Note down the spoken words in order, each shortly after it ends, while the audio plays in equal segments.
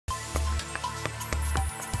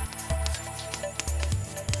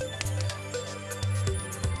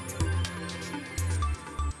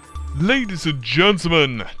Ladies and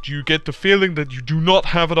gentlemen, do you get the feeling that you do not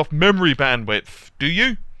have enough memory bandwidth? Do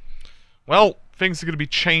you? Well, things are going to be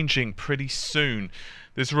changing pretty soon.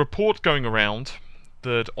 There's a report going around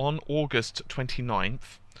that on August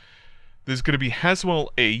 29th, there's going to be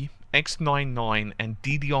Haswell-E, X99 and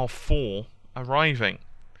DDR4 arriving.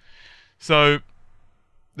 So,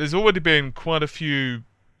 there's already been quite a few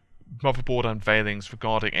motherboard unveilings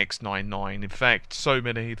regarding X99. In fact, so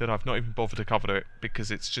many that I've not even bothered to cover it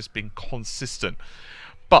because it's just been consistent.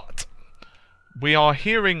 But we are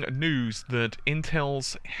hearing news that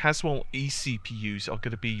Intel's Haswell-E CPUs are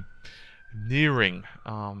going to be nearing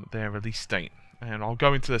their release date, and I'll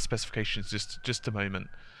go into the specifications just a moment.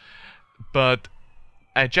 But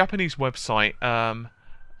a Japanese website,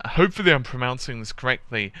 hopefully I'm pronouncing this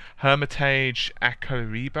correctly, Hermitage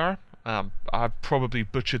Akariba. I've probably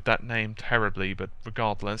butchered that name terribly, but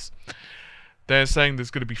regardless, they're saying there's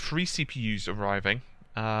going to be 3 CPUs arriving.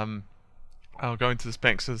 I'll go into the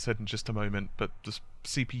specs, as I said, in just a moment, but the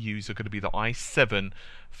CPUs are going to be the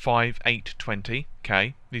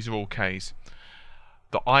i7-5820K. These are all Ks.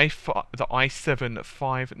 The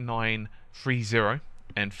i7-5930,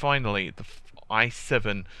 and finally the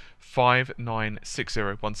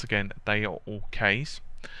i7-5960. Once again, they are all Ks.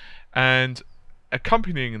 And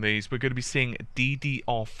accompanying these, we're going to be seeing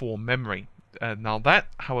DDR4 memory. Now that,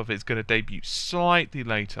 however, is going to debut slightly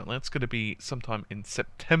later. That's going to be sometime in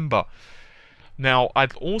September. Now,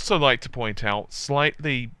 I'd also like to point out,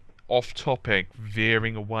 slightly off topic,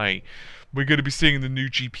 veering away, we're going to be seeing the new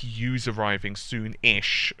GPUs arriving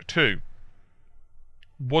soon-ish, too.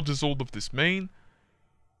 What does all of this mean?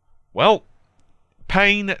 Well,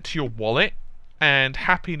 pain to your wallet and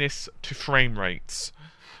happiness to frame rates.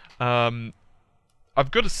 I've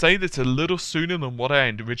got to say that's a little sooner than what I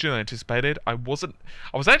originally anticipated. I was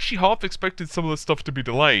actually half expecting some of the stuff to be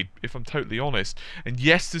delayed, if I'm totally honest. And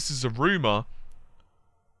yes, this is a rumor,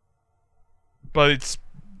 but it's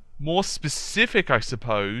more specific, I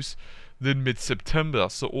suppose, than mid-September,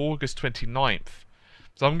 so August 29th.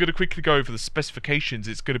 So I'm going to quickly go over the specifications.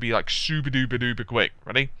 It's going to be like super-duper-duper quick.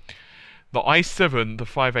 Ready? The i7, the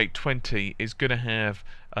 5820, is going to have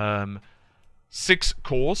 6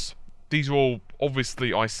 cores. These are all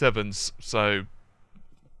obviously i7s, so,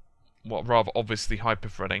 well, rather obviously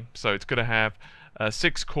hyper-threading. So it's going to have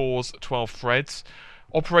 6 cores, 12 threads,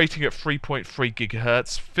 operating at 3.3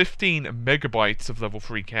 GHz, 15 megabytes of level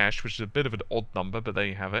 3 cache, which is a bit of an odd number, but there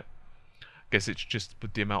you have it. I guess it's just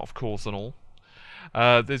with the amount of cores and all.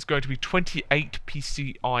 There's going to be 28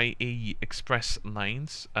 PCIe Express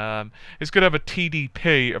lanes. It's going to have a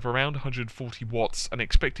TDP of around 140 watts, an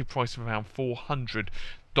expected price of around $400.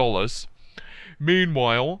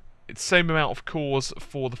 Meanwhile, it's the same amount of cores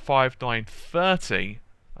for the 5930,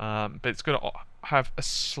 but it's going to have a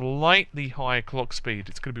slightly higher clock speed.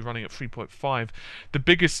 It's going to be running at 3.5. The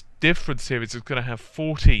biggest difference here is it's going to have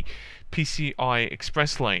 40 PCI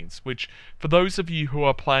Express lanes, which, for those of you who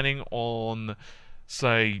are planning on,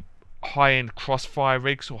 say, high-end Crossfire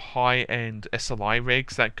rigs or high-end SLI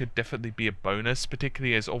rigs, that could definitely be a bonus,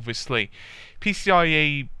 particularly as, obviously,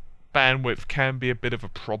 PCIe bandwidth can be a bit of a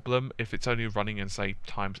problem if it's only running in, say,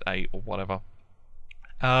 ×8 or whatever.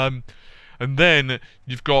 And then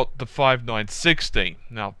you've got the 5960.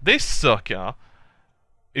 Now, this sucker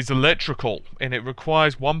is electrical, and it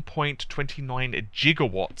requires 1.29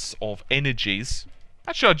 gigawatts of energies.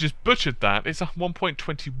 Actually, I just butchered that. It's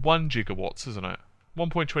 1.21 gigawatts, isn't it?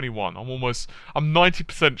 1.21. I'm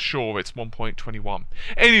 90% sure it's 1.21.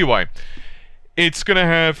 Anyway, it's going to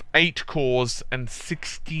have 8 cores and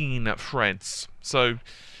 16 threads. So,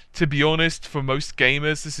 to be honest, for most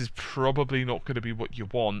gamers, this is probably not going to be what you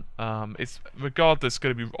want. It's regardless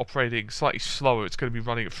going to be operating slightly slower. It's going to be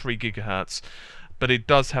running at 3 gigahertz, but it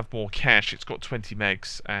does have more cache. It's got 20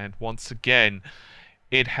 megs, and once again,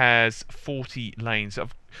 it has 40 lanes.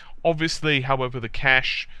 Obviously, however, the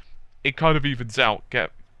cache, it kind of evens out,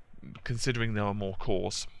 considering there are more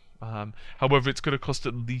cores. However, it's going to cost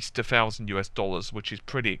at least $1,000 US, which is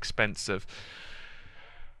pretty expensive.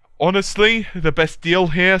 Honestly, the best deal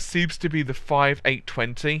here seems to be the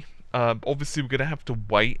 5820. Obviously, we're going to have to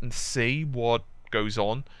wait and see what goes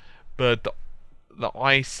on, but the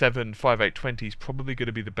i7 5820 is probably going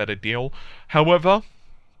to be the better deal. However,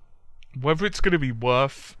 whether it's going to be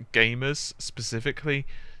worth gamers specifically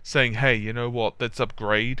saying, hey, you know what, let's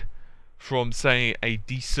upgrade from, say, a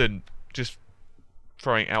decent, just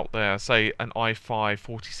throwing out there, say an i5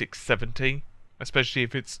 4670, especially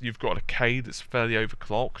if you've got a K that's fairly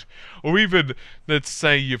overclocked, or even, let's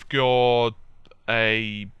say you've got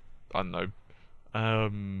a, I don't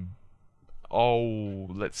know,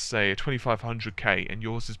 let's say a 2500K and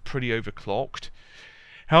yours is pretty overclocked.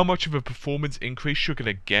 How much of a performance increase you're going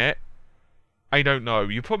to get, I don't know.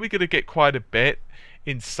 You're probably going to get quite a bit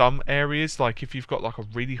in some areas, like if you've got like a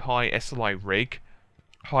really high SLI rig,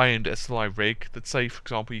 high-end SLI rig, let's say for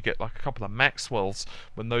example you get like a couple of Maxwells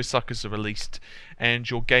when those suckers are released, and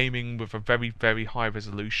you're gaming with a very, very high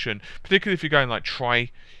resolution, particularly if you're going like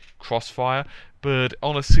Crossfire, but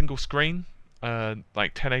on a single screen,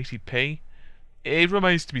 like 1080p, it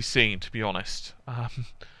remains to be seen, to be honest.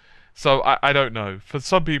 So I don't know. For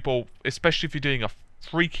some people, especially if you're doing a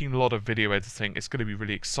freaking lot of video editing, it's going to be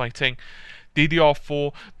really exciting.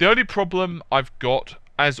 DDR4, the only problem I've got,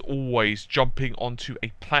 as always, jumping onto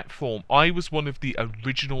a platform, I was one of the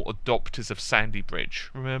original adopters of Sandy Bridge.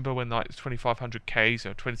 Remember when like 2500Ks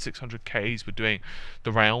or 2600Ks were doing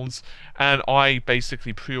the rounds, and I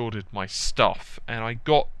basically pre-ordered my stuff, and I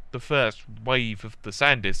got the first wave of the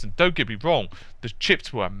SanDisk, and don't get me wrong, the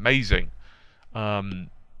chips were amazing.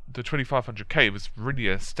 The 2500K was really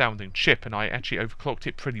an astounding chip, and I actually overclocked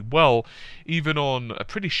it pretty well, even on a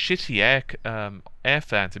pretty shitty air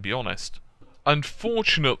fan, to be honest.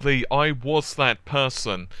 Unfortunately, I was that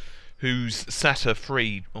person whose SATA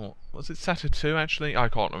 3, or was it SATA 2 actually? I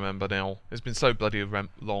can't remember now. It's been so bloody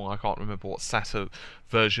long, I can't remember what SATA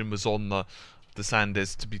version was on the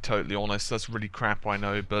SanDisk, to be totally honest. That's really crap, I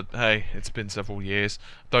know, but hey, it's been several years.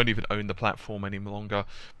 Don't even own the platform any longer.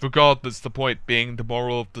 Regardless, the point being, the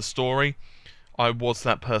moral of the story, I was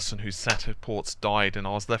that person whose SATA ports died, and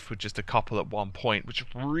I was left with just a couple at one point, which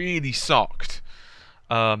really sucked.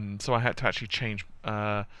 So I had to actually change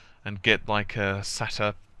and get like a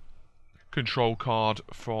SATA control card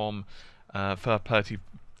from third-party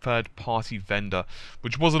vendor,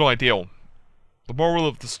 which wasn't ideal. The moral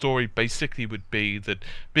of the story basically would be that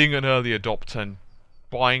being an early adopter and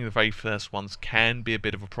buying the very first ones can be a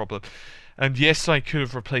bit of a problem. And yes, I could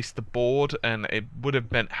have replaced the board, and it would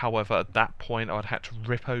have meant, however, at that point I'd had to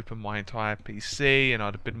rip open my entire PC, and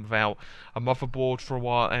I'd have been without a motherboard for a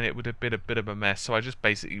while, and it would have been a bit of a mess. So I just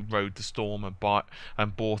basically rode the storm and bought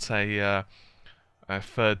a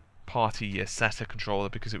third-party SATA controller,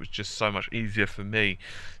 because it was just so much easier for me.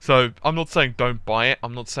 So I'm not saying don't buy it.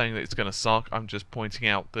 I'm not saying that it's going to suck. I'm just pointing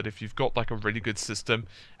out that if you've got like a really good system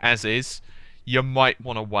as is, you might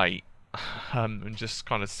want to wait. And just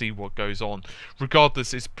kind of see what goes on.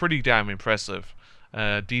 Regardless, it's pretty damn impressive.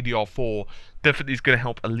 DDR4 definitely is going to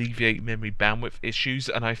help alleviate memory bandwidth issues,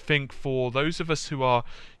 and I think for those of us who are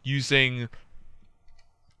using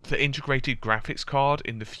the integrated graphics card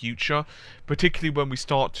in the future, particularly when we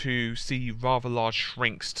start to see rather large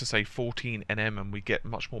shrinks to say 14 nm and we get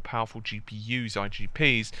much more powerful GPUs,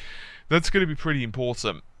 IGPs, that's going to be pretty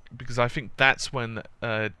important. Because I think that's when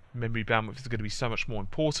memory bandwidth is going to be so much more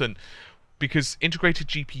important. Because integrated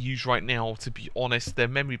GPUs right now, to be honest, they're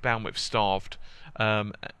memory bandwidth starved.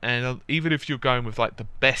 And even if you're going with like the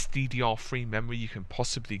best DDR3 memory you can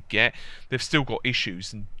possibly get, they've still got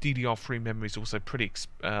issues. And DDR3 memory is also pretty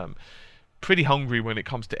hungry when it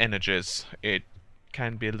comes to energies. It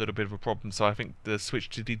can be a little bit of a problem. So I think the switch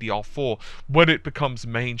to DDR4, when it becomes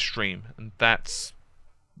mainstream, and that's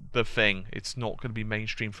the thing, it's not going to be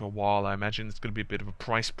mainstream for a while. I imagine it's going to be a bit of a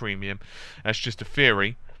price premium. That's just a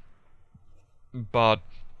theory, but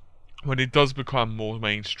when it does become more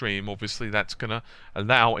mainstream, obviously that's going to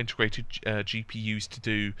allow integrated GPUs to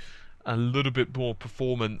do a little bit more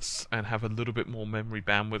performance and have a little bit more memory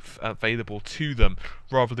bandwidth available to them,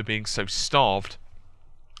 rather than being so starved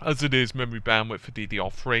as it is memory bandwidth for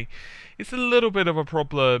DDR3. It's a little bit of a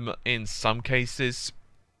problem in some cases,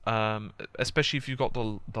 especially if you've got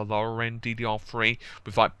the lower end DDR3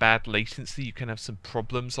 with like bad latency. You can have some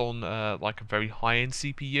problems on like a very high end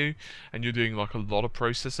CPU, and you're doing like a lot of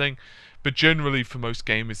processing. But generally for most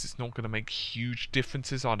gamers it's not going to make huge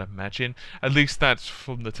differences, I'd imagine. At least that's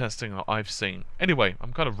from the testing that I've seen. Anyway,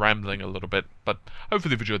 I'm kind of rambling a little bit, but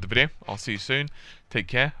hopefully you've enjoyed the video. I'll see you soon. Take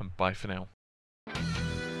care, and bye for now.